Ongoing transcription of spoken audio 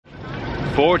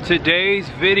For today's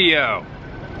video,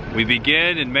 we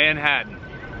begin in Manhattan.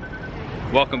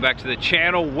 Welcome back to the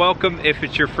channel. Welcome if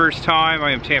it's your first time.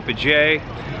 I am Tampa J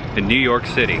in New York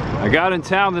City. I got in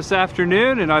town this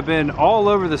afternoon and I've been all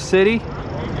over the city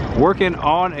working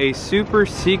on a super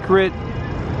secret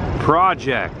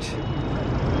project.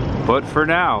 But for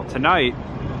now, tonight,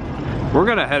 we're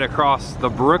gonna head across the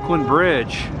Brooklyn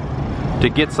Bridge to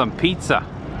get some pizza.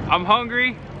 I'm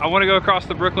hungry. I wanna go across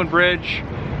the Brooklyn Bridge.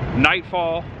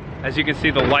 Nightfall, as you can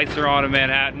see, the lights are on in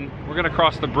Manhattan. We're gonna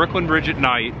cross the Brooklyn Bridge at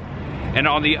night. And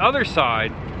on the other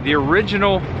side, the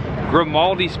original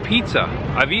Grimaldi's Pizza.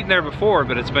 I've eaten there before,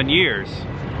 but it's been years.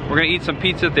 We're gonna eat some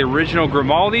pizza at the original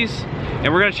Grimaldi's,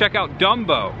 and we're gonna check out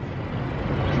DUMBO.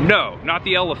 No, not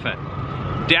the elephant.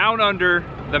 Down under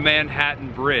the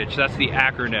Manhattan Bridge, that's the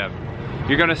acronym.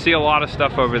 You're gonna see a lot of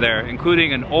stuff over there,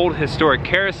 including an old historic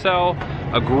carousel,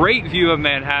 a great view of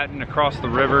Manhattan across the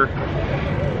river,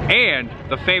 and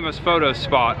the famous photo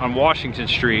spot on Washington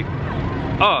Street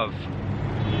of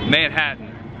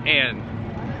Manhattan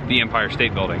and the Empire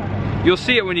State Building. You'll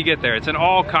see it when you get there. It's in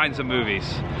all kinds of movies.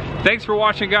 Thanks for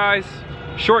watching, guys.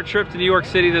 Short trip to New York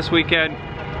City this weekend.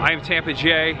 I am Tampa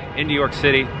J in New York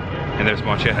City, and there's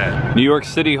much ahead. New York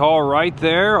City Hall right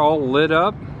there, all lit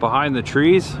up behind the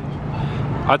trees.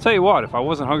 I'll tell you what, if I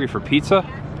wasn't hungry for pizza,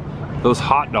 those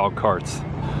hot dog carts,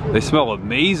 they smell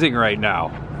amazing right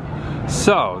now.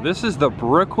 So, this is the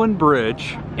Brooklyn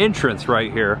Bridge entrance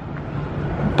right here,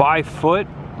 by foot.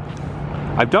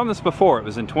 I've done this before. It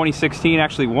was in 2016,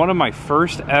 actually one of my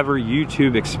first ever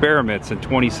YouTube experiments in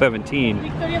 2017.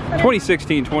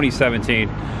 2016,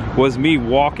 2017 was me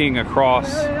walking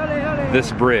across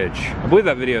this bridge. I believe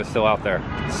that video is still out there,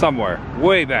 somewhere,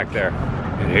 way back there.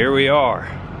 And here we are,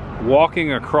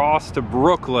 walking across to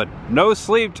Brooklyn. No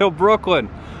sleep till Brooklyn.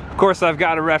 Of course, I've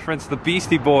got to reference the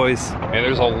Beastie Boys. And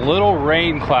there's a little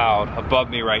rain cloud above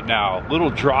me right now, little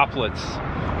droplets.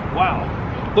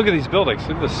 Wow, look at these buildings,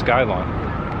 look at the skyline.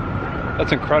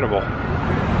 That's incredible.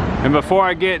 And before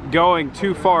I get going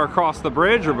too far across the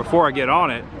bridge, or before I get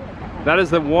on it, that is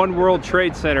the One World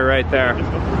Trade Center right there.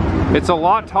 It's a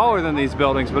lot taller than these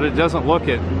buildings, but it doesn't look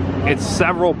it. It's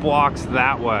several blocks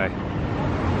that way.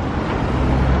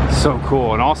 So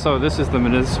cool. And also, this is the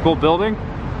municipal building,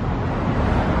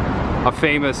 a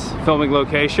famous filming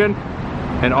location,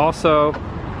 and also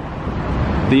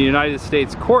the United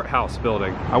States Courthouse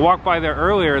building. I walked by there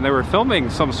earlier and they were filming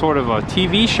some sort of a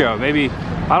TV show, maybe,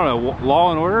 I don't know,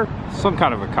 Law and Order? Some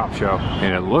kind of a cop show.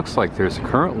 And it looks like there's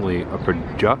currently a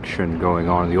production going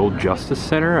on in the old Justice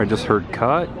Center. I just heard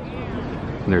cut,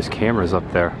 and there's cameras up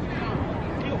there.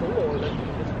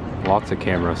 Lots of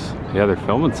cameras. Yeah, they're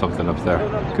filming something up there.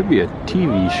 Could be a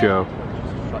TV show.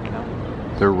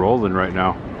 They're rolling right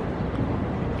now.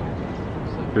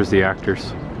 There's the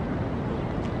actors.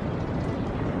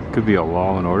 Could be a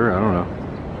Law and Order, I don't know.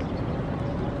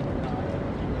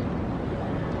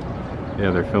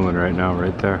 Yeah, they're filming right now,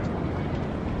 right there.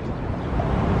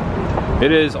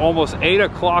 It is almost 8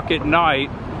 o'clock at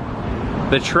night.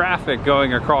 The traffic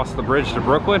going across the bridge to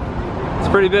Brooklyn, it's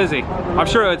pretty busy. I'm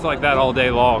sure it's like that all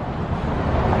day long.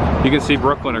 You can see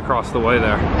Brooklyn across the way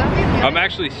there. I'm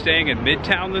actually staying in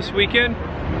Midtown this weekend.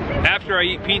 After I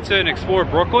eat pizza and explore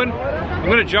Brooklyn, I'm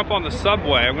gonna jump on the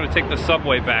subway. I'm gonna take the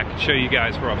subway back and show you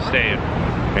guys where I'm staying.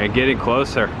 And getting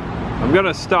closer. I'm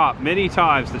gonna stop many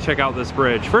times to check out this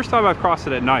bridge. First time I've crossed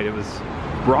it at night, it was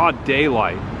broad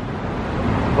daylight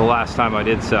the last time I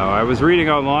did so. I was reading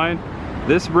online,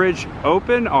 this bridge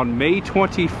opened on May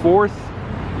 24th,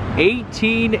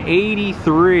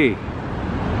 1883,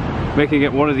 making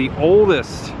it one of the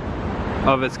oldest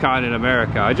of its kind in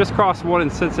America. I just crossed one in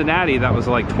Cincinnati that was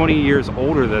like 20 years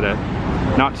older than it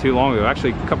not too long ago,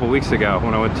 actually a couple weeks ago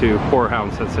when I went to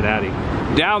Whorehound, Cincinnati.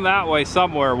 Down that way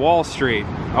somewhere, Wall Street.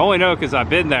 I only know because I've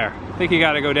been there. I think you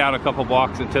got to go down a couple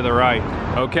blocks and to the right.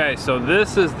 Okay, so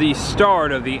this is the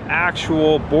start of the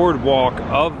actual boardwalk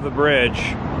of the bridge.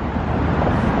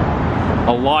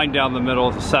 A line down the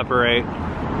middle to separate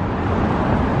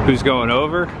who's going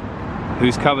over,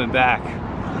 who's coming back,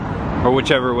 or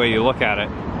whichever way you look at it.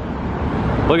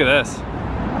 Look at this.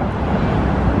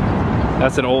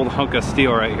 That's an old hunk of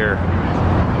steel right here.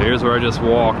 Here's where I just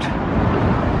walked.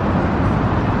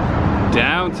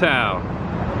 Downtown.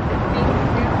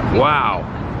 Wow.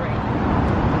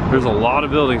 There's a lot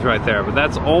of buildings right there, but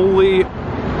that's only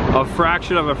a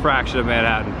fraction of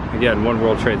Manhattan. Again, One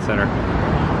World Trade Center.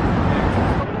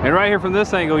 And right here from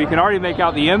this angle, you can already make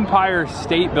out the Empire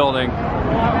State Building.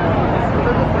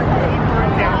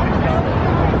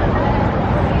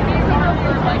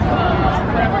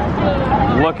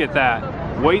 Look at that.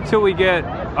 Wait till we get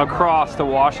across to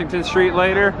Washington Street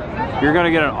later. You're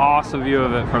gonna get an awesome view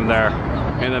of it from there.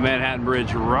 And the Manhattan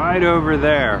Bridge right over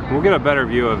there. We'll get a better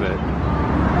view of it.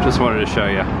 Just wanted to show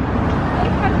you.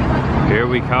 Here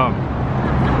we come.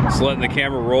 Just letting the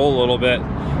camera roll a little bit.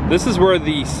 This is where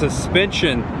the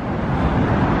suspension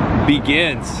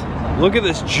begins. Look at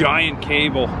this giant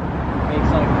cable.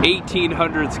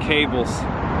 1800s cables.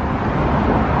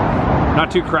 Not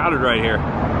too crowded right here.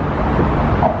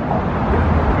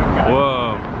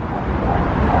 Whoa.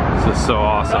 This is so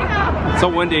awesome. It's a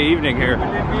windy evening here.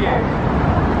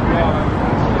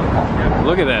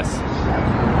 Look at this.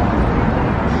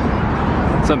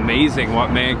 It's amazing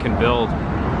what man can build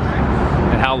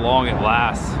and how long it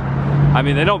lasts. I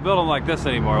mean, they don't build them like this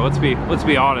anymore. Let's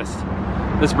be honest.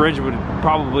 This bridge would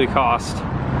probably cost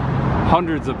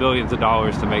hundreds of billions of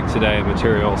dollars to make today in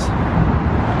materials.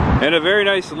 And a very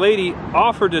nice lady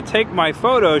offered to take my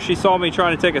photo. She saw me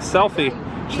trying to take a selfie.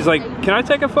 She's like, "Can I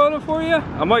take a photo for you?"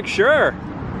 I'm like, "Sure."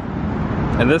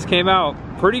 And this came out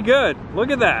pretty good. Look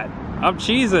at that. I'm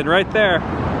cheesing right there.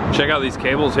 Check out these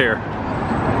cables here.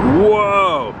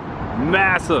 Whoa,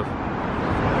 massive.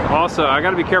 Also, I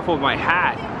gotta be careful with my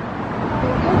hat.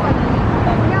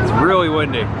 It's really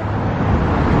windy.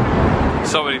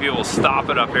 So many people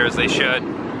stopping up here as they should.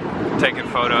 Taking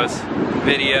photos,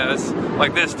 videos,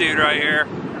 like this dude right here.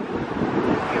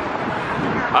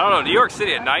 I don't know, New York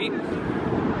City at night,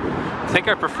 I think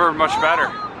I prefer much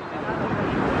better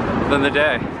than the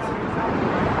day.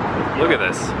 Look at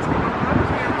this.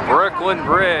 Brooklyn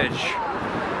Bridge.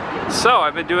 So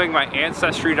I've been doing my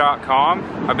Ancestry.com.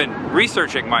 I've been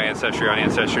researching my ancestry on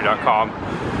Ancestry.com.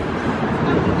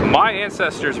 My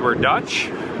ancestors were Dutch,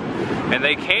 and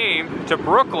they came to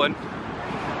Brooklyn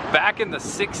back in the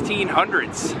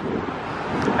 1600s.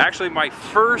 Actually, my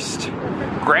first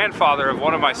grandfather of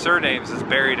one of my surnames is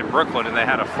buried in Brooklyn, and they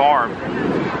had a farm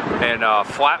in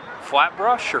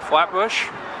Flatbush.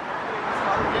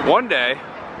 One day,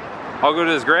 I'll go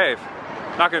to his grave.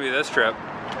 Not gonna be this trip.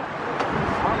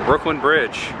 Brooklyn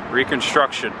Bridge,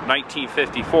 reconstruction,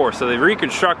 1954. So they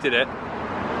reconstructed it,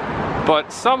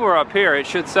 but somewhere up here it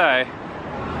should say,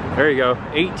 there you go,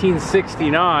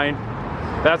 1869.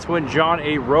 That's when John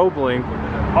A. Roebling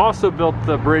also built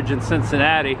the bridge in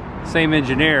Cincinnati, same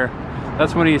engineer.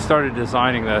 That's when he started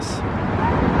designing this.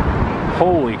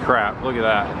 Holy crap, look at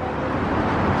that.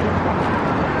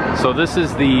 So this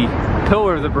is the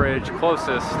pillar of the bridge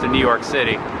closest to New York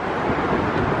City.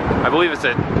 I believe it's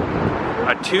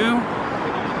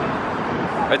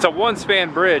it's a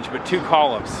one-span bridge, but 2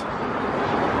 columns.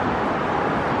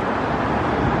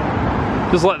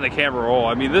 Just letting the camera roll.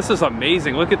 I mean, this is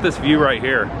amazing. Look at this view right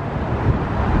here.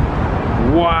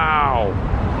 Wow.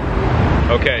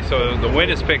 Okay, so the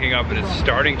wind is picking up and it's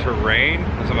starting to rain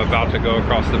as I'm about to go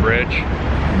across the bridge.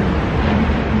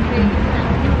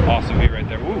 Awesome view right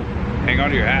there. Woo, hang on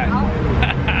to your hat.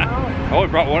 I only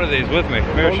brought one of these with me.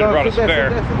 Maybe I should have brought a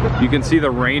spare. You can see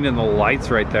the rain and the lights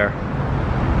right there.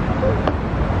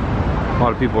 A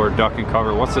lot of people are ducking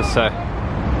cover. What's this say?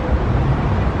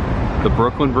 The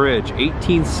Brooklyn Bridge,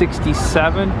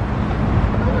 1867.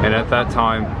 And at that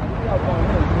time,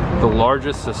 the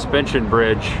largest suspension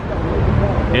bridge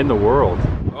in the world.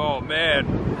 Oh man,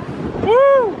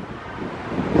 woo!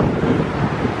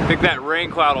 I think that rain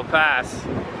cloud will pass.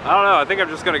 I don't know, I think I'm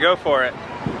just gonna go for it.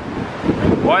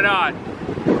 Why not?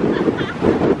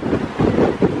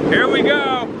 Here we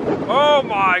go. Oh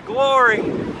my glory.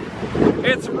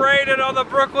 It's raining on the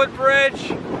Brooklyn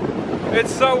Bridge.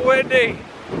 It's so windy.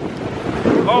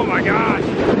 Oh my gosh.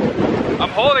 I'm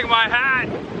holding my hat.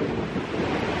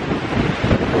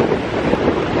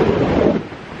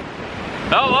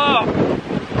 Hello.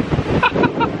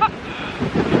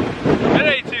 It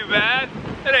ain't too bad.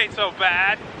 It ain't so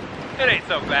bad. It ain't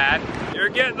so bad. You're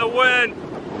getting the wind.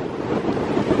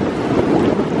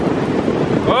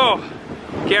 Oh,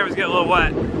 camera's getting a little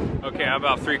wet. Okay, I'm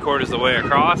about 3/4 of the way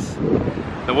across.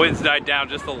 The wind's died down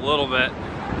just a little bit.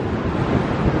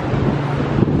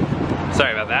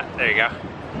 Sorry about that. There you go.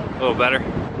 A little better.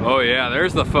 Oh yeah,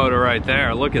 there's the photo right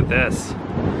there. Look at this.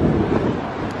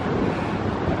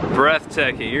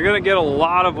 Breathtaking. You're gonna get a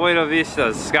lot of Buena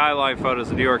Vista's skyline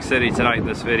photos of New York City tonight in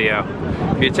this video.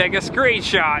 If you take a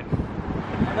screenshot,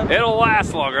 it'll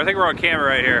last longer. I think we're on camera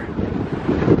right here.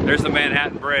 There's the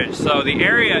Manhattan Bridge. So the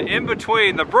area in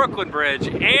between the Brooklyn Bridge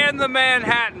and the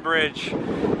Manhattan Bridge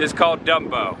is called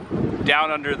DUMBO, down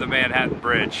under the Manhattan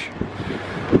Bridge.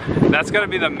 That's gonna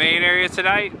be the main area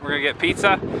tonight. We're gonna get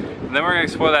pizza, and then we're gonna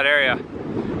explore that area.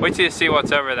 Wait till you see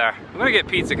what's over there. I'm gonna get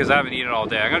pizza because I haven't eaten all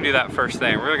day. I'm gonna do that first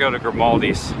thing. We're gonna go to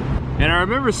Grimaldi's. And I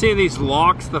remember seeing these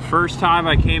locks the first time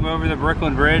I came over the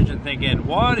Brooklyn Bridge and thinking,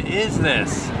 what is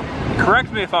this?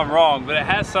 Correct me if I'm wrong, but it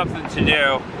has something to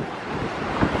do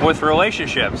with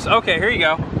relationships. Okay, here you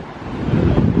go.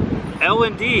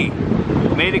 L&D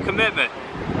made a commitment.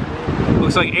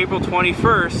 Looks like April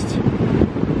 21st,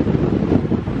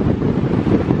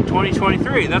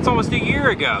 2023. That's almost a year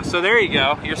ago. So there you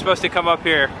go. You're supposed to come up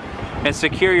here and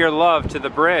secure your love to the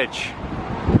bridge.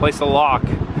 Place a lock.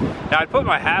 Now I'd put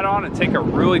my hat on and take a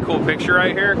really cool picture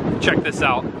right here. Check this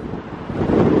out.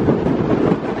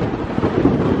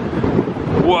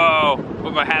 Whoa,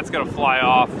 but my hat's gonna fly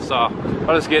off, so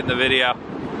I'll just get in the video.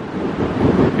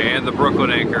 And the Brooklyn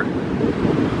anchor.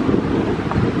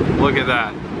 Look at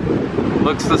that.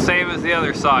 Looks the same as the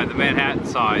other side, the Manhattan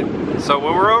side. So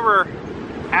when we're over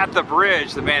at the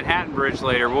bridge, the Manhattan Bridge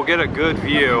later, we'll get a good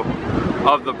view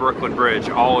of the Brooklyn Bridge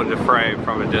all into frame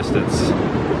from a distance.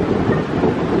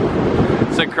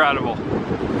 It's incredible.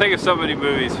 Think of so many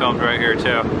movies filmed right here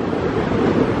too.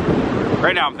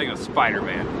 Right now I'm thinking of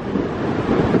Spider-Man.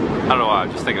 I don't know why,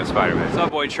 I'm just thinking of Spider-Man.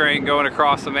 Subway train going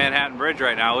across the Manhattan Bridge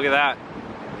right now, look at that.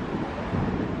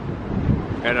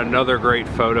 And another great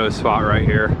photo spot right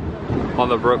here on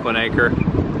the Brooklyn anchor.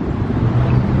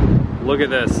 Look at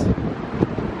this.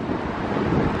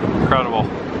 Incredible.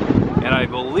 And I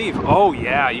believe, oh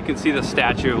yeah, you can see the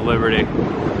Statue of Liberty.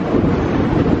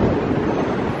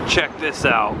 Check this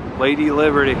out, Lady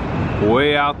Liberty,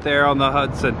 way out there on the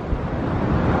Hudson.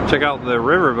 Check out the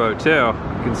riverboat too.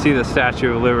 You can see the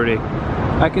Statue of Liberty.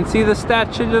 I can see the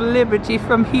Statue of Liberty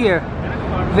from here.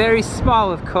 Very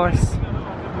small, of course.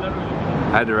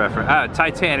 I had to reference,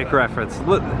 Titanic reference,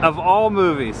 of all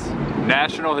movies.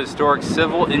 National Historic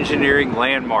Civil Engineering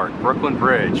Landmark, Brooklyn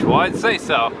Bridge. Well, I'd say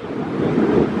so.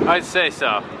 I'd say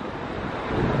so.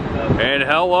 And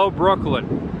hello, Brooklyn.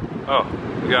 Oh,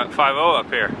 we got 5-0 up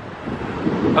here.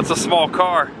 That's a small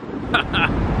car.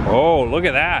 Oh, look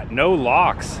at that, no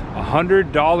locks.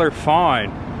 $100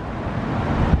 fine.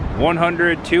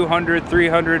 100, 200,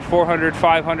 300, 400,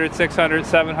 500, 600,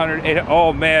 700, 800.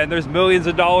 Oh man, there's millions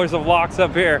of dollars of locks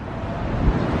up here.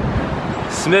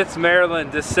 Smith's,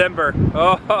 Maryland, December.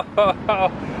 Oh,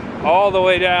 all the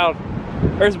way down.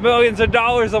 There's millions of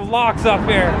dollars of locks up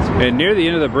here. And near the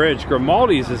end of the bridge,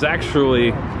 Grimaldi's is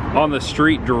actually on the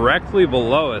street directly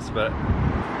below us, but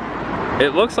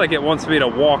it looks like it wants me to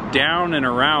walk down and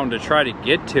around to try to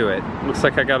get to it. Looks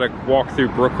like I gotta walk through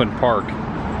Brooklyn Park,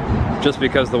 just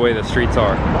because the way the streets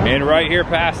are. And right here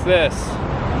past this,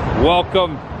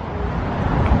 welcome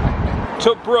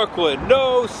to Brooklyn.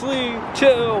 No sleep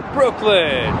till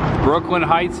Brooklyn. Brooklyn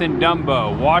Heights and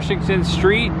Dumbo, Washington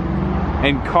Street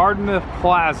and Cardinal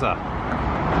Plaza.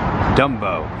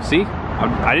 Dumbo, see?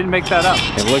 I didn't make that up.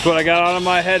 And look what I got on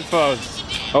my headphones.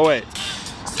 Oh wait,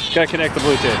 gotta connect the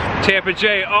Bluetooth. Tampa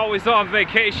J, always on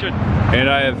vacation. And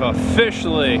I have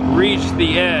officially reached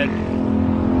the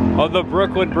end of the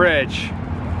Brooklyn Bridge,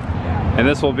 and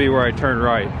this will be where I turn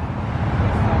right.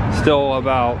 Still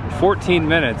about 14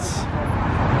 minutes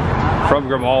from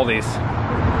Grimaldi's.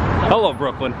 Hello,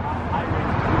 Brooklyn.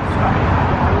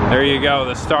 There you go,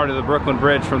 the start of the Brooklyn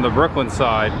Bridge from the Brooklyn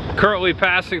side. Currently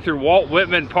passing through Walt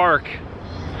Whitman Park.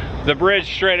 The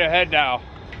bridge straight ahead now.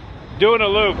 Doing a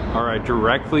loop. All right,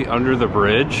 directly under the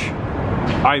bridge.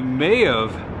 I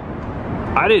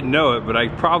didn't know it, but I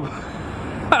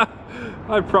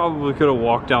probably could have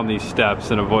walked down these steps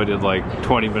and avoided like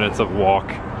 20 minutes of walk.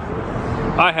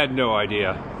 I had no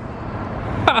idea.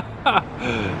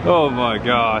 Oh my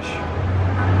gosh.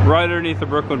 Right underneath the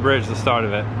Brooklyn Bridge, the start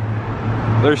of it.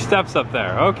 There's steps up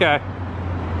there, okay.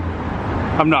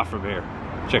 I'm not from here.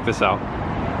 Check this out.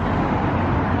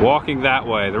 Walking that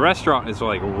way. The restaurant is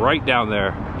like right down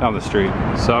there, down the street.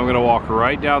 So I'm gonna walk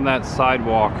right down that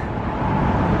sidewalk,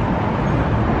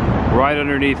 right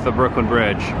underneath the Brooklyn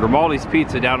Bridge. Grimaldi's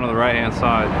Pizza down on the right hand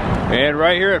side. And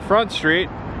right here at Front Street,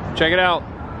 check it out.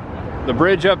 The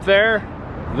bridge up there,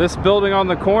 this building on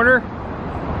the corner,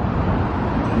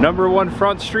 #1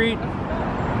 Front Street,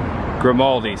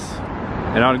 Grimaldi's.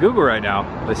 And on Google right now,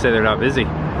 they say they're not busy.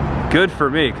 Good for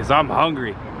me, because I'm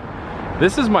hungry.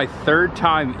 This is my 3rd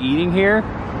time eating here.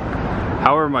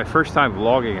 However, my first time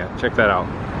vlogging it. Check that out.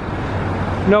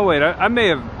 No, wait, I may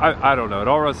have, I don't know, it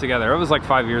all runs together. It was like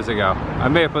 5 years ago. I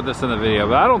may have put this in the video,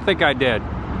 but I don't think I did.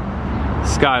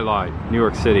 Skyline, New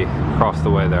York City, across the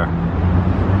way there.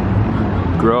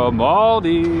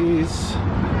 Grimaldi's.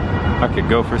 I could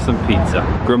go for some pizza.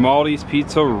 Grimaldi's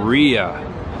Pizzeria.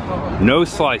 No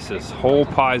slices, whole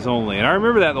pies only. And I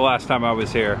remember that the last time I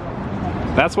was here.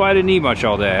 That's why I didn't eat much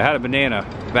all day. I had a banana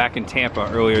back in Tampa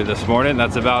earlier this morning.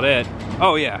 That's about it.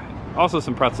 Oh yeah, also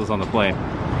some pretzels on the plane.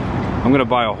 I'm gonna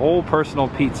buy a whole personal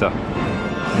pizza.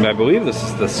 And I believe this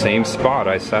is the same spot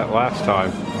I sat last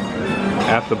time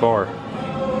at the bar.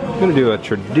 I'm gonna do a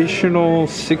traditional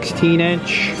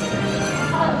 16-inch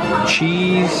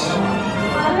cheese,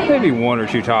 maybe 1 or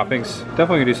 2 toppings.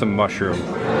 Definitely gonna do some mushroom.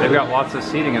 They've got lots of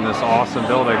seating in this awesome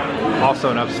building. Also,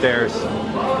 and upstairs,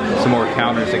 some more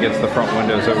counters against the front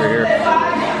windows over here.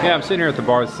 Yeah, I'm sitting here at the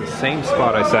bar. It's the same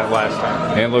spot I sat last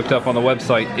time. And looked up on the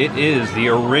website. It is the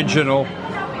original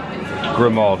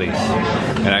Grimaldi's.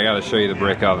 And I gotta show you the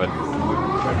brick oven.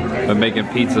 Been making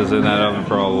pizzas in that oven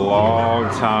for a long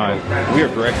time. We are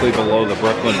directly below the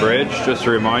Brooklyn Bridge. Just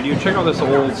to remind you, check out this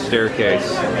old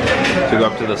staircase to go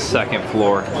up to the 2nd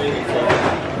floor.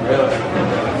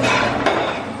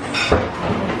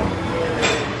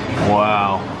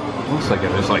 Wow, looks like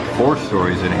there's like 4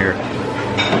 stories in here.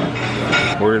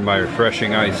 Ordered my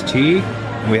refreshing iced tea.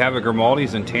 We have a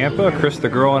Grimaldi's in Tampa. Chris the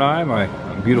girl and I, my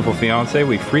beautiful fiance,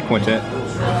 we frequent it.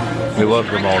 We love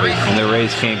Grimaldi's. And the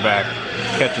Rays came back,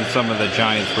 catching some of the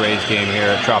Giants Rays game here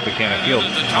at Tropicana Field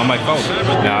on my phone.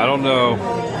 Now I don't know,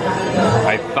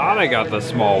 I thought I got the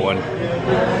small one.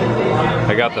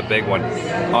 I got the big one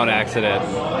on accident.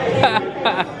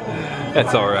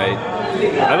 That's alright.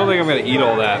 I don't think I'm gonna eat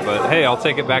all that, but hey, I'll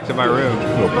take it back to my room.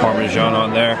 A little Parmesan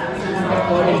on there.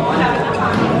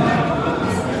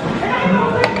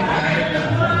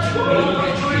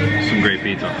 Some great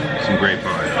pizza, some great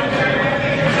pie.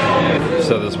 I've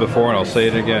said this before and I'll say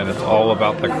it again, it's all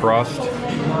about the crust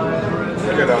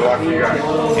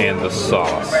and the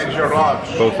sauce.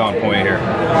 Both on point here.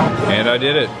 And I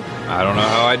did it. I don't know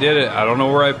how I did it. I don't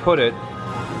know where I put it.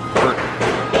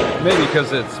 Maybe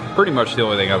because it's pretty much the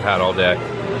only thing I've had all day.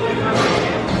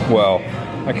 Well,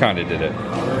 I kind of did it.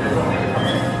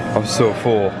 I'm so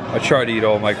full. I tried to eat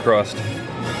all my crust.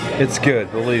 It's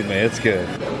good, believe me, it's good.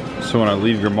 So when I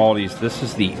leave Grimaldi's, this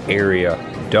is the area,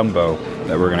 DUMBO,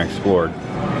 that we're gonna explore.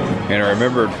 And I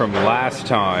remembered from last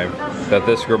time that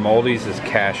this Grimaldi's is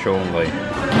cash only.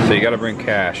 So you gotta bring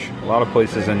cash. A lot of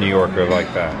places in New York are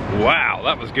like that. Wow,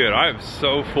 that was good. I am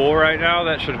so full right now,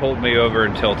 that should hold me over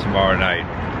until tomorrow night.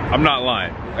 I'm not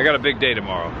lying. I got a big day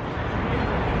tomorrow.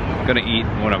 I'm gonna eat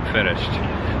when I'm finished.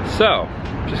 So,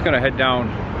 just gonna head down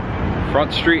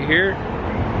Front Street here,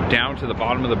 down to the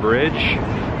bottom of the bridge.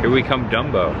 Here we come,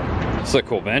 DUMBO. It's a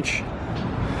cool bench.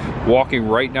 Walking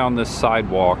right down this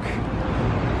sidewalk,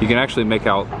 you can actually make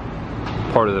out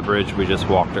part of the bridge we just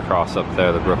walked across up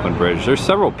there, the Brooklyn Bridge. There's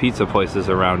several pizza places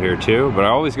around here too, but I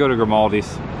always go to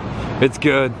Grimaldi's. It's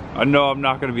good. I know I'm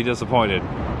not gonna be disappointed.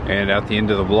 And at the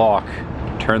end of the block,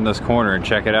 turn this corner and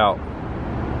check it out.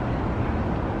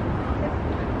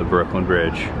 The Brooklyn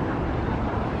Bridge.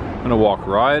 I'm gonna walk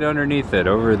right underneath it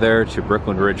over there to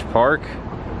Brooklyn Bridge Park,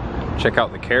 check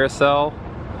out the carousel,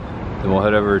 then we'll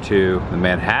head over to the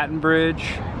Manhattan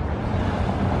Bridge,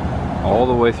 all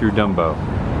the way through DUMBO.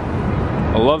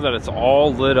 I love that it's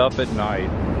all lit up at night.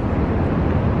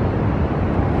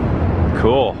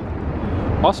 Cool.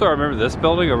 Also, I remember this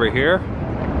building over here.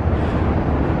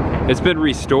 It's been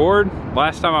restored.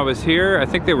 Last time I was here, I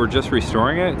think they were just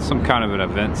restoring it. It's some kind of an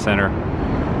event center.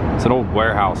 It's an old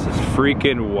warehouse. It's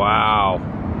freaking wow.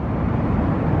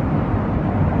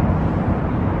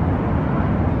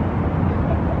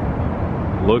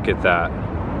 Look at that.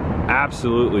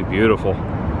 Absolutely beautiful.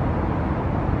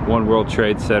 One World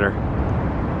Trade Center.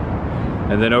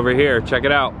 And then over here, check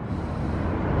it out.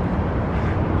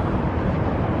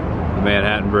 The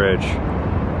Manhattan Bridge.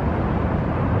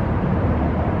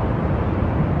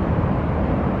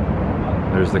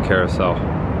 There's the carousel.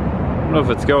 I don't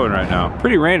know if it's going right now.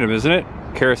 Pretty random, isn't it?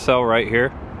 Carousel right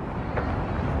here.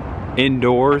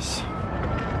 Indoors.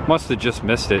 Must have just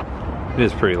missed it. It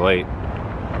is pretty late.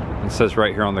 It says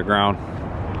right here on the ground.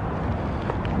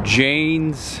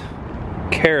 Jane's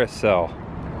Carousel.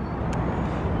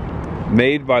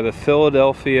 Made by the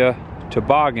Philadelphia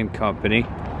Toboggan Company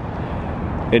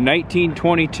in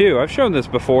 1922. I've shown this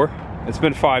before. It's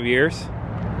been 5 years.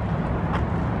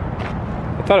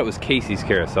 I thought it was Casey's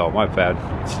Carousel, my bad.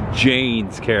 It's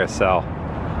Jane's Carousel.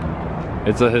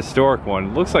 It's a historic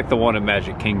one. It looks like the one in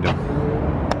Magic Kingdom.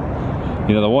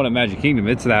 You know, the one in Magic Kingdom,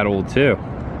 it's that old too.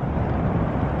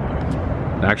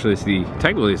 Actually,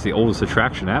 technically it's the oldest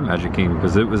attraction at Magic Kingdom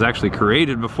because it was actually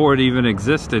created before it even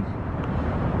existed.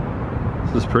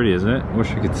 This is pretty, isn't it?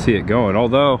 Wish I could see it going.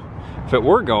 Although, if it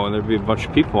were going, there'd be a bunch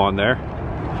of people on there.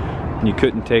 And you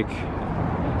couldn't take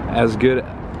as good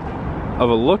of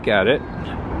a look at it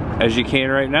as you can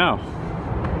right now.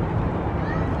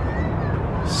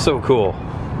 So cool.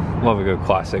 Love a good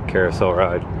classic carousel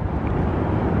ride.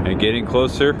 And getting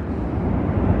closer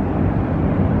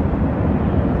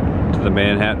to the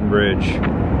Manhattan Bridge.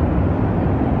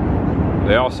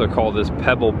 They also call this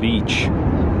Pebble Beach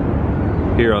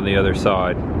here on the other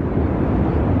side.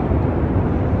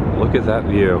 Look at that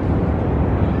view.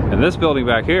 And this building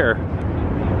back here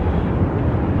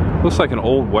Looks like an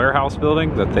old warehouse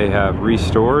building that they have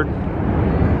restored.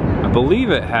 I believe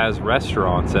it has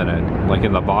restaurants in it, like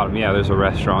in the bottom. Yeah, there's a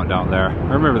restaurant down there.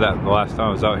 I remember that the last time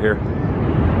I was out here.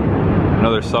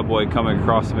 Another subway coming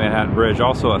across the Manhattan Bridge.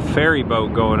 Also a ferry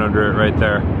boat going under it right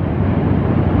there.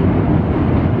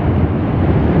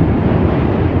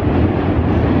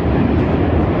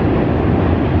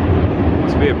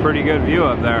 Must be a pretty good view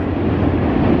up there.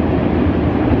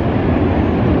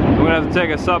 I'm gonna have to take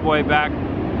a subway back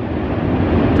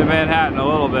to Manhattan a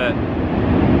little bit.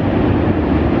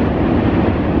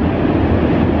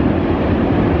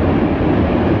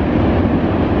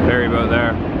 Ferry boat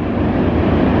there.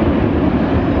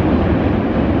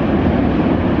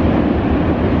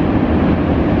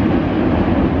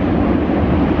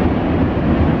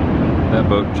 That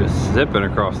boat just zipping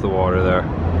across the water there.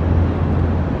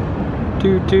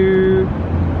 Toot toot.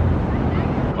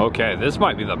 Okay, this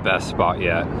might be the best spot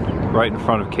yet. Right in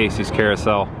front of Casey's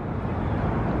Carousel.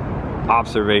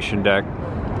 Observation deck.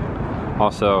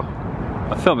 Also,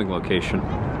 a filming location.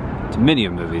 It's many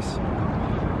of movies.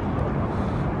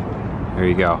 There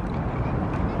you go.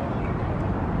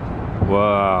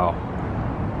 Wow.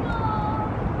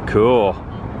 Cool.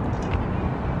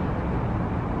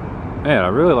 Man, I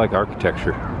really like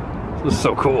architecture. This is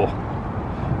so cool.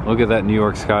 Look at that New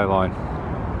York skyline.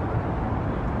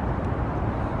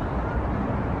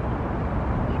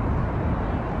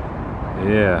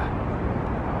 Yeah.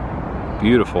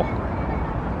 Beautiful.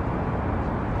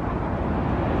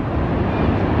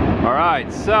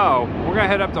 Alright, so we're gonna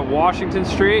head up to Washington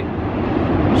Street.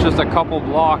 It's just a couple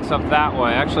blocks up that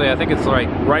way. Actually, I think it's like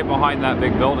right behind that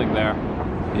big building there.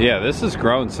 Yeah, this has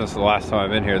grown since the last time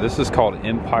I've been here. This is called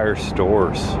Empire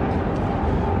Stores.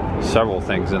 Several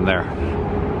things in there.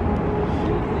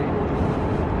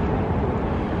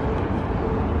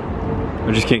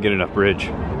 I just can't get enough bridge.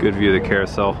 Good view of the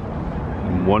carousel.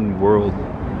 And One World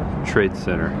Trade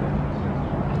Center.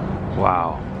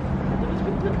 Wow.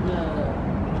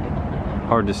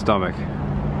 Hard to stomach.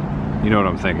 You know what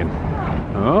I'm thinking.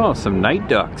 Oh, some night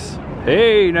ducks.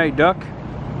 Hey, night duck.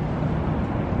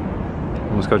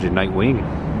 Almost called you Nightwing.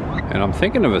 And I'm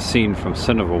thinking of a scene from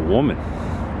Sin of a Woman.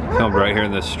 Filmed right here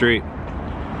in this street.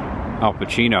 Al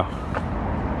Pacino.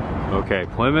 Okay,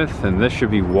 Plymouth, and this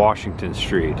should be Washington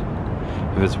Street.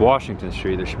 If it's Washington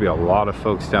Street, there should be a lot of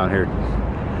folks down here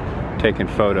taking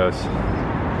photos.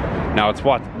 Now it's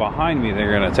what's behind me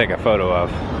they're gonna take a photo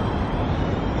of.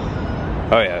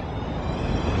 Oh yeah.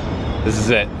 This is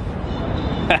it.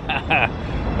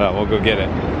 Well, we'll go get it.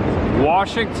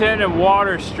 Washington and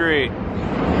Water Street.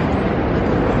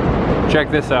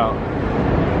 Check this out.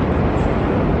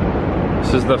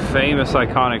 This is the famous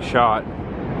iconic shot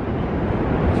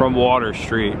from Water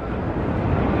Street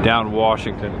down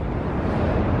Washington.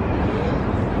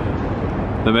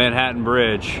 The Manhattan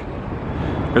Bridge.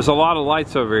 There's a lot of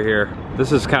lights over here.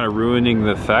 This is kind of ruining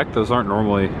the effect. Those aren't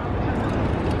normally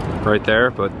right there,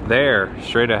 but there,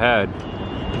 straight ahead,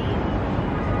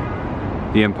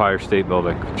 the Empire State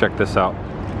Building. Check this out.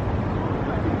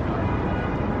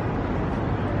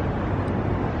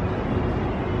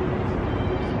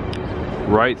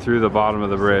 Right through the bottom of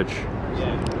the bridge.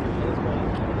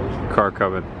 Car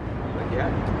coming.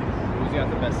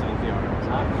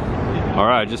 All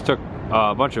right, I just took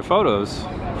a bunch of photos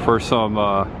for some,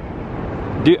 I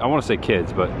want to say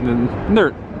kids, but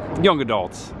they're young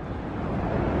adults.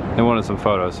 They wanted some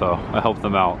photos, so I helped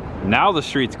them out. Now the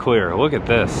street's clear. Look at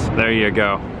this. There you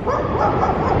go.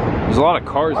 There's a lot of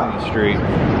cars in the street.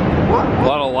 A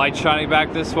lot of light shining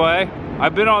back this way.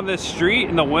 I've been on this street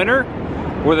in the winter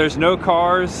where there's no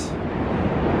cars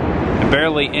and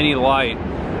barely any light.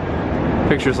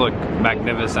 Pictures look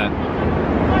magnificent.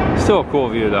 Still a cool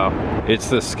view though. It's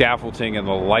the scaffolding and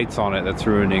the lights on it that's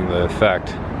ruining the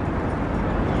effect.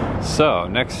 So,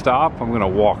 next stop, I'm gonna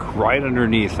walk right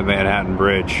underneath the Manhattan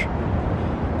Bridge.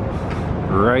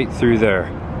 Right through there.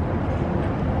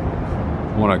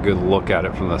 I want a good look at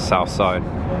it from the south side.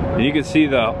 And you can see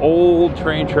the old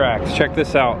train tracks. Check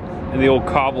this out. And the old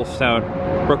cobblestone.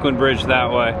 Brooklyn Bridge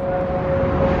that way.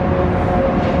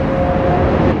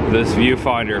 This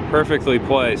viewfinder, perfectly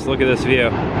placed. Look at this view.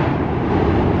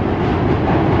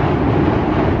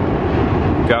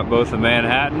 Got both the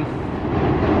Manhattan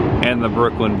and the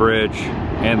Brooklyn Bridge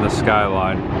and the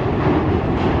Skyline.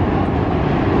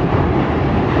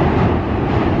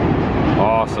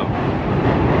 Awesome.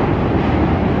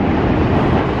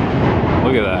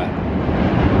 Look at that.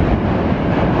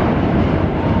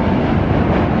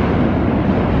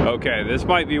 Okay, this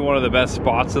might be one of the best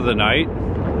spots of the night.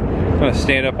 I'm gonna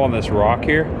stand up on this rock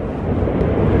here.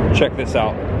 Check this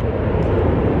out.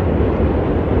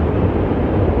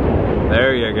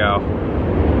 There you go.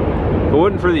 If it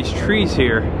wasn't for these trees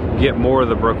here, you get more of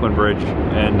the Brooklyn Bridge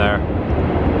in there.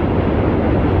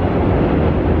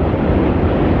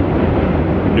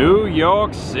 New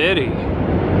York City.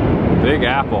 Big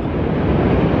Apple.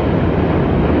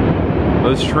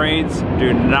 Those trains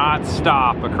do not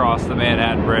stop across the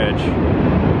Manhattan Bridge.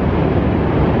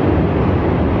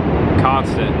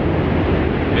 Constant.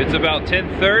 It's about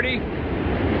 10:30.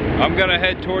 I'm gonna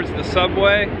head towards the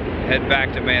subway, head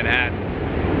back to Manhattan.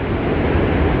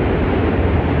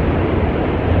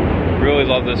 Really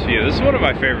love this view. This is one of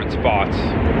my favorite spots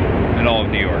in all of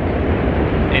New York.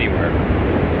 Anywhere.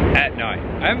 At night.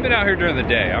 I haven't been out here during the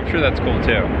day. I'm sure that's cool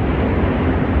too.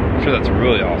 I'm sure that's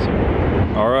really awesome.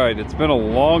 All right, it's been a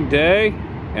long day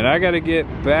and I gotta get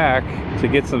back to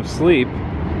get some sleep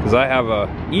because I have a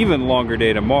even longer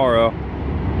day tomorrow,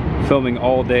 filming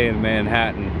all day in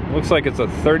Manhattan. Looks like it's a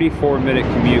 34-minute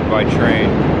commute by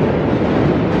train.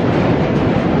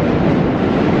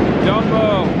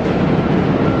 DUMBO!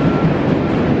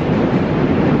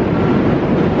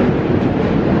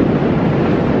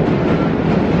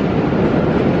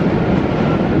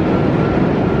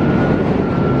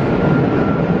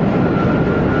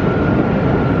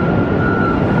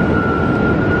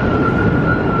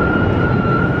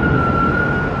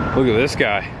 Look at this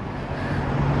guy.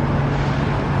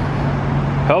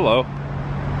 Hello.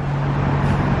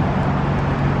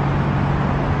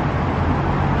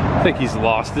 I think he's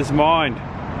lost his mind.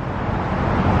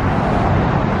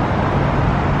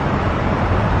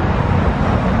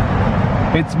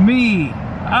 It's me.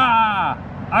 Ah,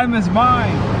 I'm his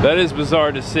mind. That is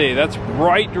bizarre to see. That's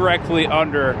right directly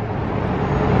under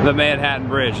the Manhattan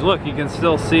Bridge. Look, you can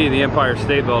still see the Empire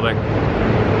State Building.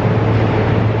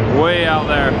 Way out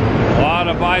there. A lot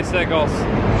of bicycles.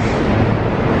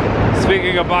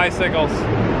 Speaking of bicycles.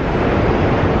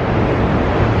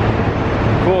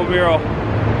 Cool mural.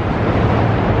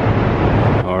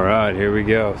 All right, here we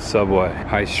go. Subway.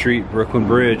 High Street, Brooklyn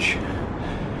Bridge.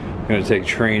 I'm gonna take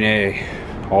train A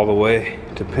all the way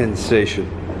to Penn Station.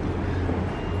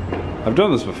 I've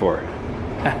done this before.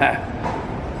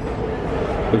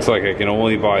 Looks like I can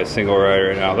only buy a single ride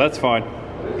right now. That's fine.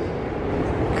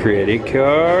 Credit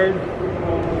card.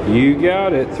 You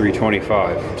got it.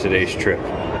 $325 today's trip.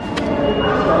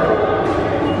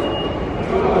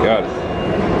 Got it.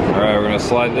 All right, we're gonna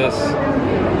slide this.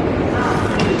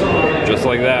 Just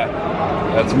like that.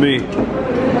 That's me.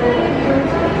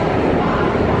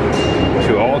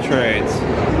 To all trains.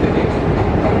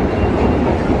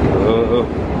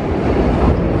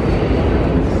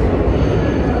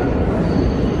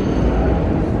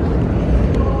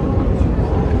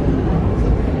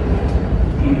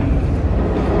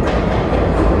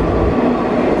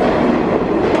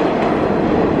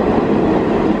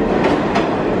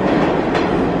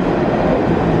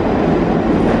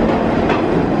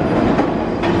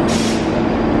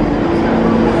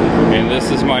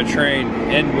 My train,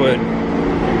 Inwood,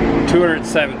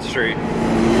 207th Street.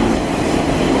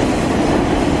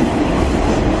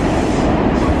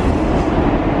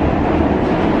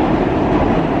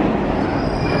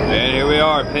 And here we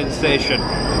are, Penn Station.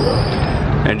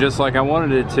 And just like I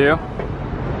wanted it to,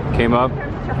 came up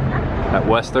at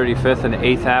West 35th and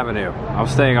 8th Avenue. I'm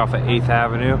staying off at 8th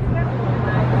Avenue.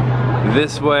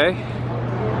 This way,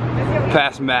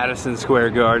 past Madison Square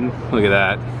Garden. Look at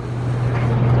that.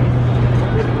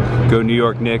 Go New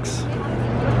York Knicks.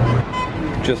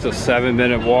 Just a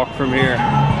 7-minute walk from here.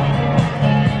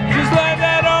 Just like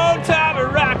that old time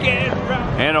rocket.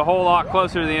 And a whole lot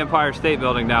closer to the Empire State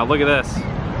Building now. Look at this.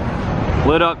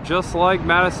 Lit up just like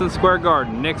Madison Square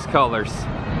Garden, Knicks colors.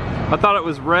 I thought it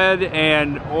was red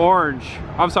and orange.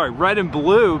 I'm sorry, red and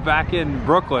blue back in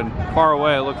Brooklyn. Far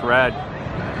away, it looked red.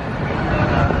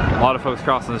 A lot of folks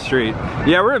crossing the street.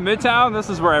 Yeah, we're in Midtown. This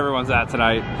is where everyone's at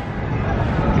tonight.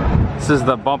 This is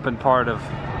the bumping part of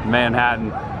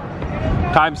Manhattan.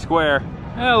 Times Square,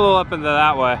 a little up into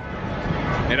that way.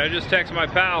 And I just texted my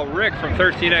pal Rick from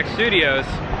 13X Studios,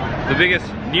 the biggest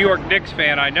New York Knicks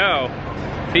fan I know.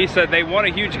 He said they won a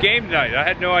huge game tonight. I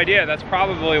had no idea. That's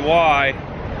probably why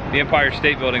the Empire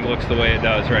State Building looks the way it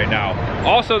does right now.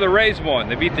 Also, the Rays won.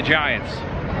 They beat the Giants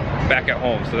back at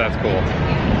home, so that's cool.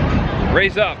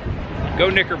 Rays up. Go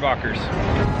Knickerbockers.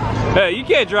 Hey, you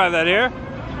can't drive that here.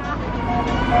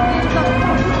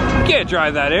 You can't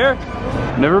drive that here.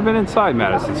 Never been inside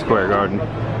Madison Square Garden.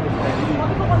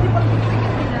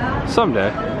 Someday.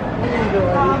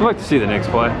 I'd like to see the Knicks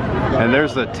play. And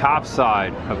there's the top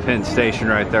side of Penn Station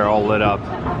right there, all lit up.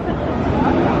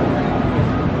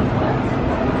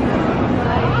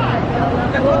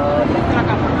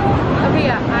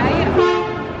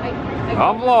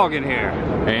 I'm vlogging here.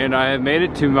 And I have made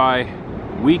it to my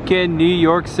weekend New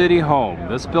York City home.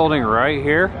 This building right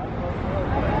here.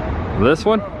 This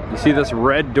one, you see this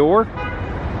red door?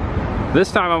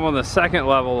 This time I'm on the 2nd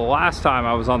level. The last time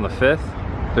I was on the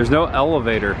 5th. There's no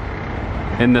elevator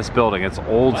in this building. It's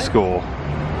old school.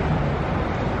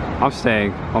 I'm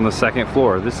staying on the 2nd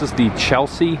floor. This is the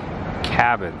Chelsea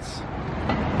Cabins.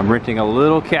 I'm renting a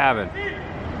little cabin.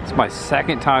 It's my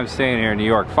 2nd time staying here in New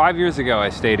York. 5 years ago I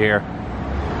stayed here.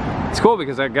 It's cool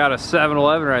because I got a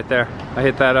 7-Eleven right there. I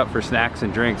hit that up for snacks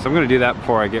and drinks. I'm gonna do that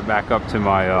before I get back up to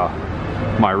my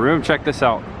my room. Check this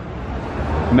out.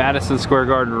 Madison Square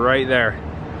Garden right there.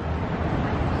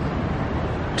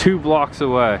 2 blocks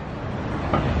away.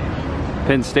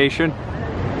 Penn Station,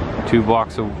 2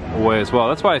 blocks away as well.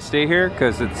 That's why I stay here,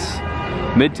 because it's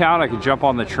Midtown. I can jump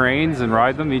on the trains and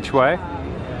ride them each way.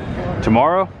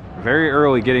 Tomorrow, very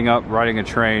early, getting up, riding a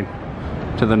train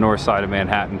to the north side of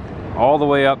Manhattan. All the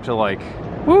way up to like,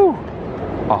 woo,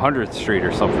 100th Street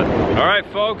or something. All right,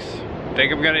 folks, I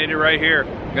think I'm gonna end it right here.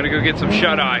 I'm gonna go get some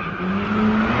shut-eye.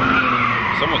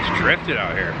 Someone's drifted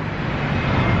out here.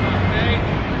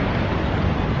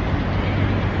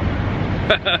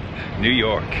 New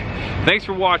York. Thanks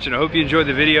for watching. I hope you enjoyed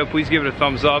the video. Please give it a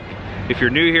thumbs up. If you're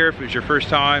new here, if it's your first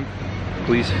time,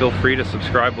 please feel free to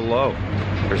subscribe below.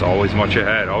 There's always much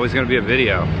ahead. Always gonna be a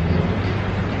video.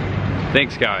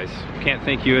 Thanks, guys. Can't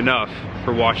thank you enough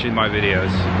for watching my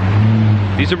videos.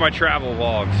 These are my travel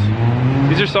vlogs.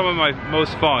 These are some of my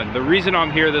most fun. The reason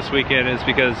I'm here this weekend is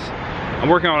because I'm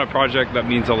working on a project that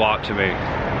means a lot to me.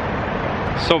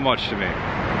 So much to me.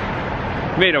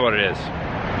 You may know what it is.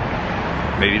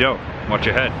 Maybe you don't. Much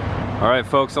ahead. All right,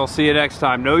 folks, I'll see you next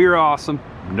time. Know you're awesome.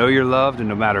 Know you're loved, and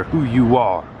no matter who you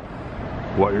are,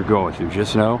 what you're going through,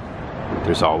 just know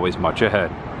there's always much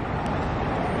ahead.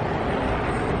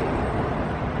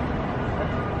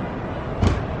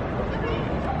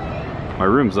 My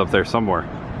room's up there somewhere.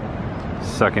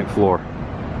 2nd floor.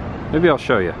 Maybe I'll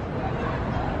show you.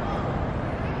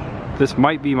 This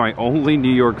might be my only New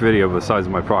York video besides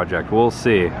my project. We'll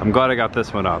see. I'm glad I got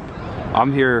this one up.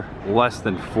 I'm here less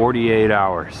than 48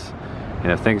 hours.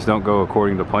 And if things don't go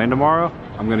according to plan tomorrow,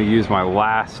 I'm gonna use my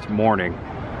last morning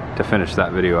to finish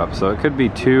that video up. So it could be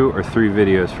 2 or 3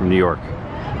 videos from New York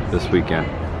this weekend.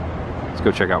 Let's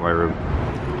go check out my room.